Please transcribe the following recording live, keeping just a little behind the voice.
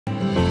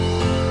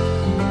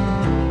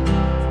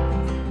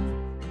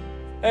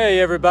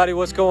Hey everybody,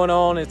 what's going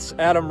on? It's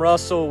Adam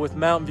Russell with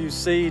Mountain View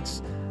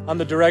Seeds. I'm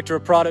the Director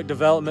of Product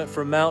Development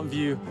for Mountain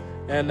View,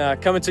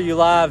 and coming to you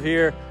live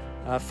here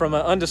from an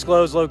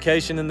undisclosed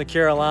location in the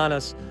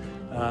Carolinas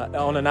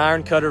on an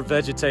IronCutter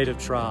vegetative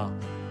trial.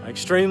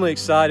 Extremely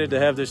excited to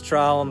have this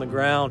trial on the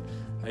ground.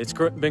 It's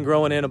been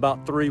growing in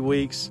about 3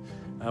 weeks.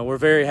 We're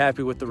very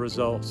happy with the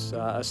results.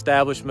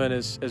 Establishment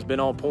has been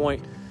on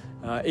point,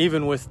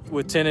 even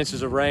with 10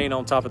 inches of rain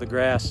on top of the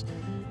grass,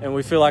 and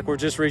we feel like we're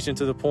just reaching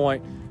to the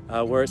point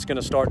where it's going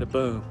to start to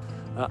boom.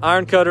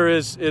 IronCutter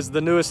is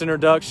the newest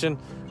introduction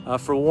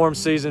for warm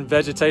season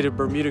vegetative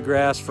Bermuda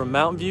grass from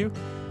Mountain View.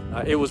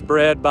 It was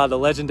bred by the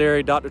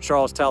legendary Dr.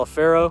 Charles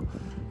Taliaferro.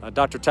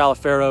 Dr.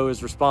 Taliaferro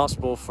is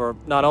responsible for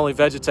not only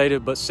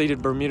vegetative but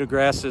seeded Bermuda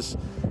grasses,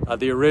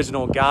 the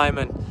original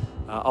Guyman,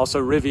 also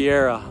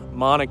Riviera,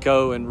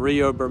 Monaco, and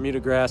Rio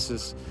Bermuda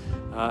grasses,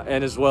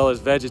 and as well as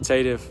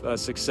vegetative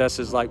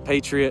successes like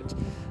Patriot,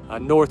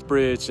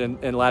 Northbridge,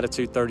 and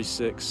Latitude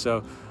 36.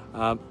 So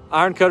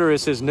IronCutter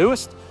is his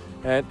newest,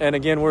 and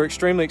again, we're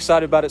extremely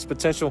excited about its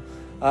potential.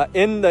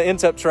 In the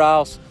NTEP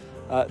trials,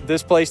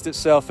 this placed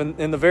itself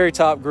in the very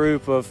top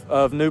group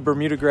of new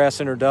Bermuda grass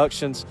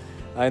introductions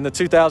in the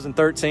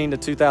 2013 to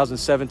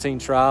 2017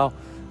 trial.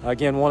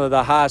 Again, one of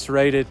the highest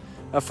rated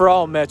for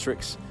all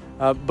metrics,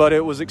 but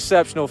it was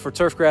exceptional for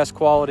turf grass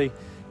quality,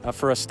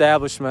 for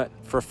establishment,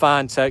 for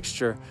fine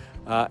texture,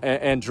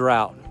 and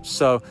drought.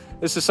 So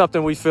this is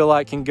something we feel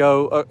like can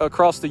go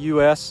across the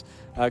U.S.,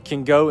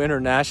 can go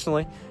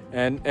internationally,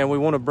 and we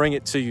want to bring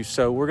it to you.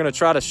 So we're going to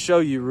try to show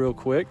you real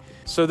quick.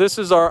 So this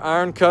is our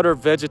IronCutter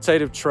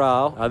vegetative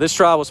trial. This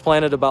trial was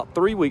planted about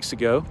 3 weeks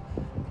ago,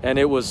 and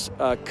it was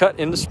cut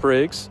into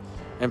sprigs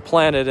and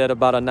planted at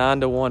about a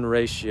 9-to-1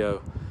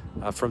 ratio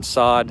from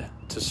sod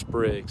to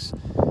sprigs.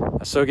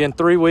 So again,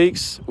 3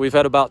 weeks, we've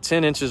had about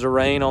 10 inches of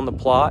rain on the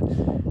plot.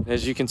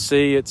 As you can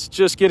see, it's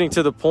just getting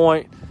to the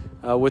point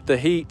with the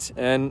heat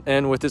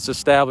and with its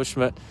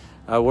establishment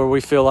where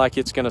we feel like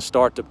it's going to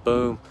start to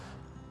boom.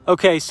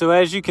 Okay, so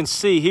as you can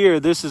see here,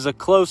 this is a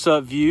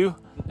close-up view,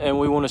 and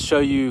we want to show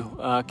you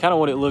kind of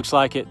what it looks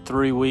like at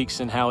 3 weeks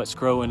and how it's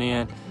growing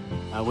in.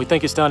 We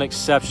think it's done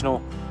exceptional.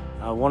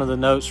 One of the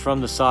notes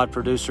from the sod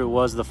producer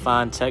was the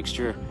fine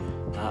texture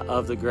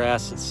of the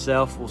grass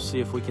itself. We'll see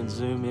if we can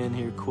zoom in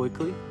here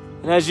quickly.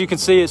 And as you can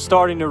see, it's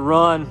starting to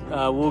run.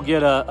 We'll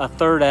get a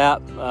third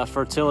app,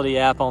 fertility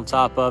app on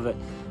top of it.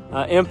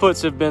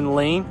 Inputs have been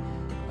lean,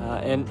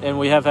 and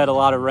we have had a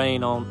lot of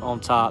rain on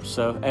top.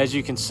 So as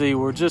you can see,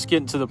 we're just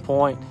getting to the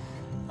point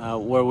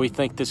where we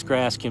think this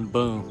grass can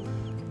boom.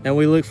 And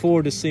we look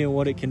forward to seeing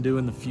what it can do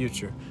in the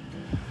future.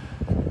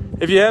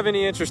 If you have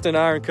any interest in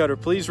IronCutter,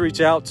 please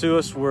reach out to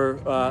us.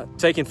 We're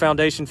taking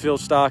foundation field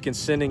stock and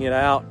sending it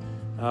out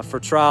for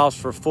trials,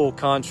 for full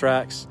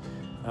contracts.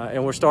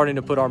 And we're starting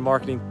to put our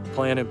marketing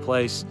plan in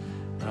place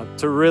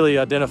to really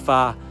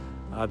identify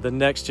the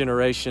next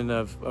generation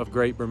of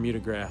great Bermuda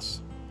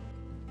grass.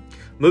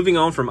 Moving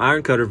on from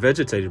IronCutter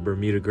vegetated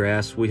Bermuda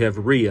grass, we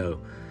have Rio,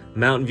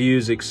 Mountain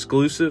View's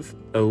exclusive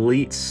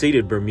elite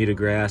seeded Bermuda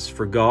grass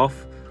for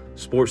golf,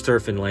 sports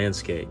turf, and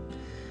landscape.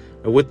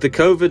 With the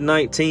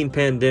COVID-19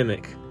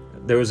 pandemic,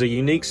 there was a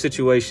unique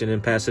situation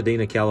in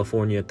Pasadena,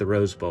 California at the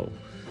Rose Bowl.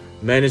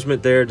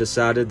 Management there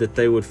decided that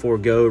they would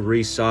forego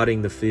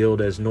resodding the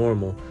field as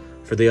normal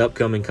for the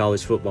upcoming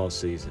college football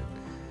season.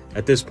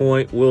 At this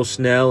point, Will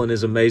Snell and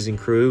his amazing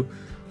crew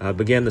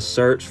began the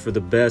search for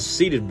the best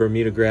seeded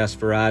Bermuda grass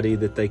variety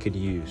that they could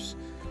use,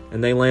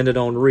 and they landed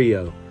on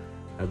Rio.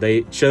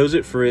 They chose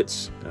it for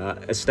its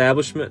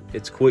establishment,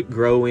 its quick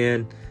grow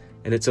in,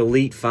 and its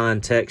elite fine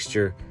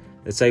texture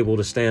that's able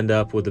to stand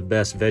up with the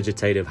best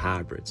vegetative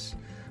hybrids.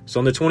 So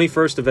on the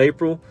 21st of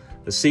April,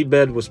 the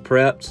seedbed was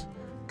prepped.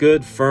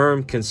 Good,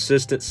 firm,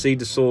 consistent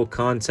seed-to-soil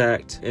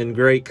contact and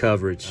great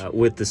coverage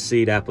with the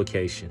seed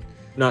application.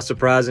 Not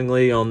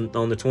surprisingly, on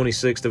the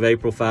 26th of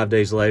April, 5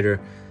 days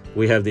later,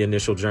 we have the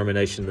initial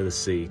germination of the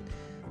seed.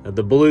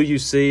 The blue you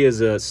see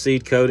is a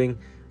seed coating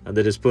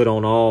that is put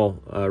on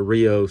all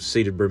Rio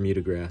seeded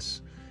Bermuda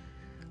grass.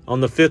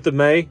 On the 5th of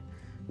May,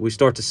 we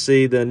start to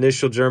see the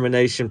initial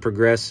germination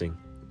progressing.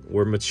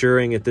 We're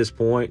maturing at this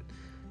point.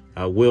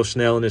 Will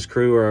Snell and his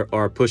crew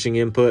are pushing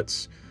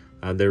inputs.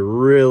 They're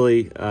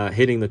really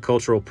hitting the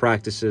cultural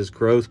practices.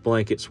 Growth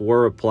blankets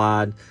were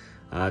applied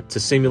to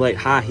simulate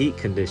high heat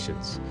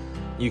conditions.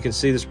 You can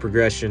see this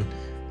progression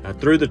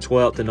through the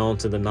 12th and on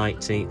to the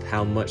 19th,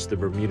 how much the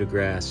Bermuda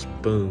grass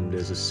boomed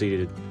as a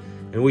seeded.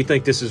 And we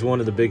think this is one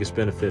of the biggest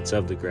benefits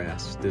of the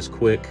grass, this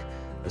quick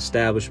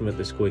establishment,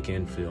 this quick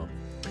infill.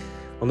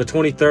 On the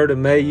 23rd of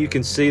May, you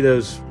can see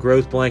those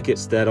growth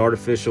blankets, that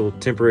artificial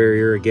temporary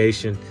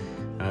irrigation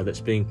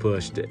that's being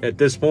pushed. At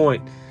this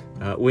point,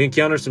 we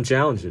encounter some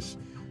challenges.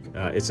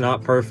 It's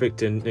not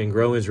perfect, and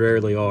grow-ins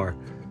rarely are,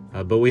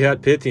 but we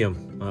had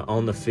Pythium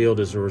on the field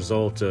as a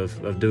result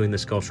of doing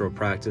this cultural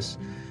practice.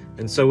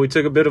 And so we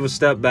took a bit of a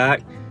step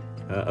back,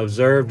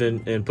 observed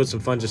and put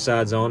some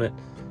fungicides on it,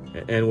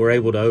 and were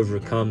able to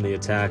overcome the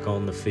attack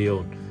on the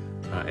field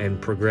and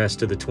progress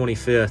to the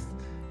 25th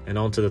and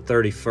on to the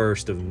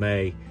 31st of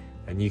May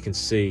and you can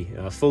see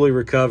fully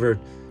recovered,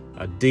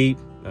 deep,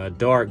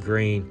 dark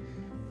green.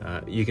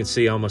 You can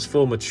see almost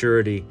full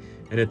maturity,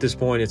 and at this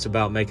point it's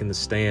about making the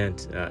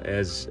stand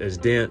as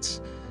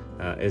dense,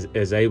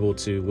 as able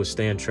to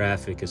withstand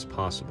traffic as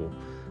possible.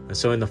 And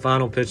so in the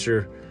final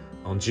picture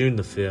on June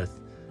the 5th,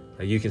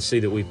 you can see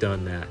that we've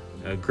done that.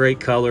 Great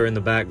color in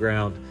the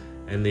background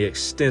and the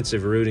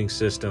extensive rooting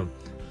system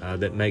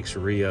that makes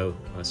Rio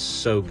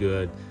so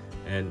good,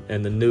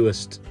 and the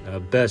newest,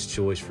 best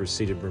choice for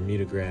seeded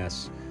Bermuda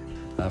grass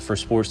for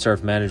sports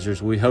turf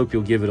managers. We hope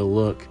you'll give it a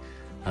look.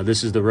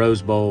 This is the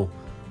Rose Bowl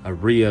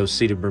Rio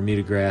seeded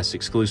Bermuda grass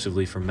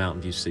exclusively from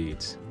Mountain View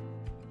Seeds.